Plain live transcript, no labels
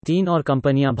3 और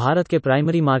कंपनियां भारत के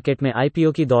प्राइमरी मार्केट में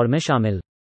आईपीओ की दौड़ में शामिल।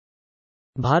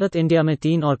 भारत इंडिया में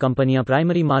 3 और कंपनियां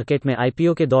प्राइमरी मार्केट में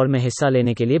आईपीओ के दौड़ में हिस्सा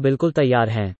लेने के लिए बिल्कुल तैयार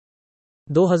हैं।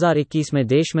 2021 में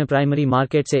देश में प्राइमरी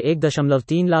मार्केट से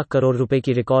 1.3 लाख करोड़ रुपए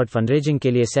की रिकॉर्ड फंडरेजिंग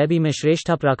के लिए सेबी में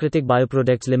श्रेष्ठा प्राकृतिक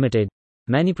bioproducts limited,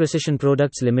 many precision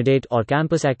products limited और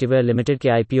कैंपस एक्टिवेयर लिमिटेड के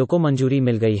आईपीओ को मंजूरी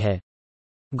मिल गई है।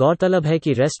 गौरतलब है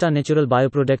कि रेस्टा नेचुरल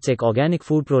बायोप्रोडक्ट्स एक ऑर्गेनिक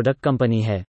फूड प्रोडक्ट कंपनी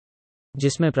है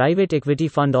जिसमें प्राइवेट इक्विटी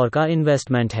फंड और का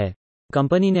इन्वेस्टमेंट है।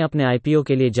 कंपनी ने अपने आईपीओ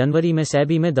के लिए जनवरी में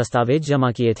सेबी में दस्तावेज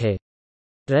जमा किए थे।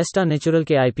 रेस्टा नेचुरल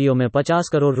के आईपीओ में 50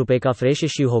 करोड़ रुपए का फ्रेश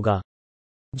इश्यू होगा,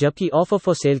 जबकि ऑफर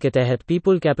फॉर सेल के तहत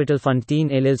पीपल कैपिटल फंड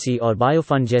 3 एलएलसी और बायो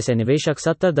फंड जैसे निवेशक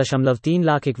 70.3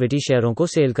 लाख इक्विटी शेयरों को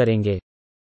सेल करेंगे।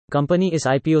 कंपनी इस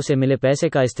आईपीओ से मिले पैसे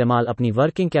का इस्तेमाल अपनी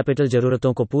वर्किंग कैपिटल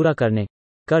जरूरतों को पूरा करने,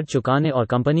 कर्ज चुकाने और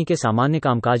कंपनी के सामान्य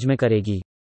कामकाज में करेगी।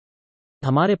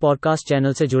 हमारे पॉडकास्ट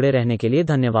चैनल से जुड़े रहने के लिए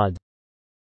धन्यवाद।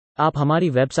 आप हमारी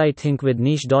वेबसाइट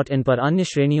thinkWithNiche.in पर अन्य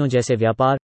श्रेणियों जैसे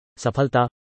व्यापार, सफलता,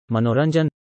 मनोरंजन,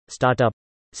 स्टार्टअप,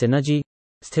 सिनर्जी,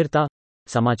 स्थिरता,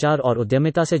 समाचार और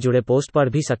उद्यमिता से जुड़े पोस्ट पढ़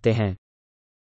भी सकते हैं।